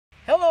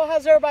Hello,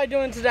 how's everybody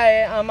doing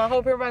today? I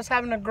hope everybody's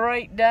having a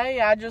great day.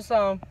 I just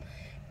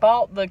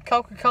bought the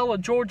Coca-Cola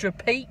Georgia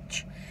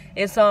Peach.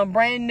 It's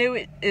brand new.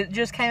 It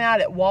just came out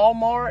at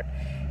Walmart.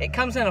 It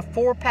comes in a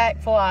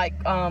 4-pack for like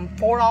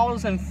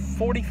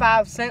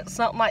 $4.45,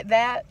 something like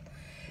that.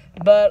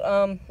 But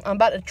I'm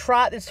about to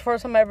try it. This is the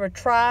first time I ever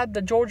tried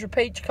the Georgia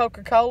Peach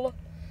Coca-Cola.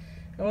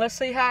 And let's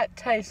see how it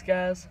tastes,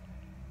 guys.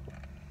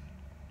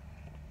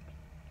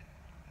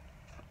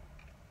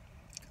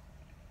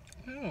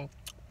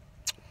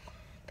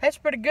 Tastes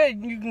pretty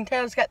good. You can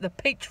tell it's got the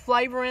peach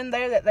flavor in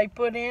there that they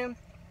put in,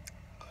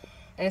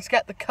 and it's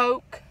got the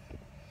Coke.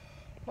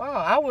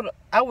 Wow,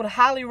 I would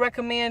highly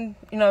recommend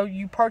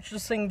you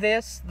purchasing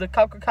the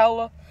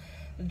Coca-Cola,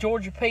 the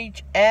Georgia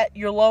Peach, at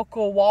your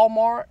local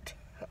Walmart,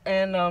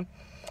 and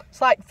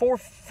it's like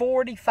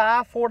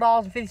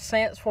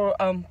 $4.50 for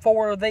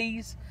 4 of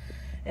these,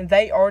 and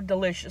they are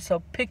delicious.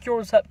 So pick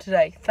yours up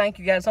today. Thank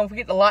you, guys. Don't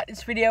forget to like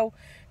this video,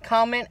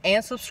 comment,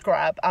 and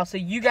subscribe. I'll see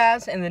you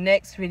guys in the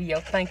next video.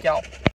 Thank y'all.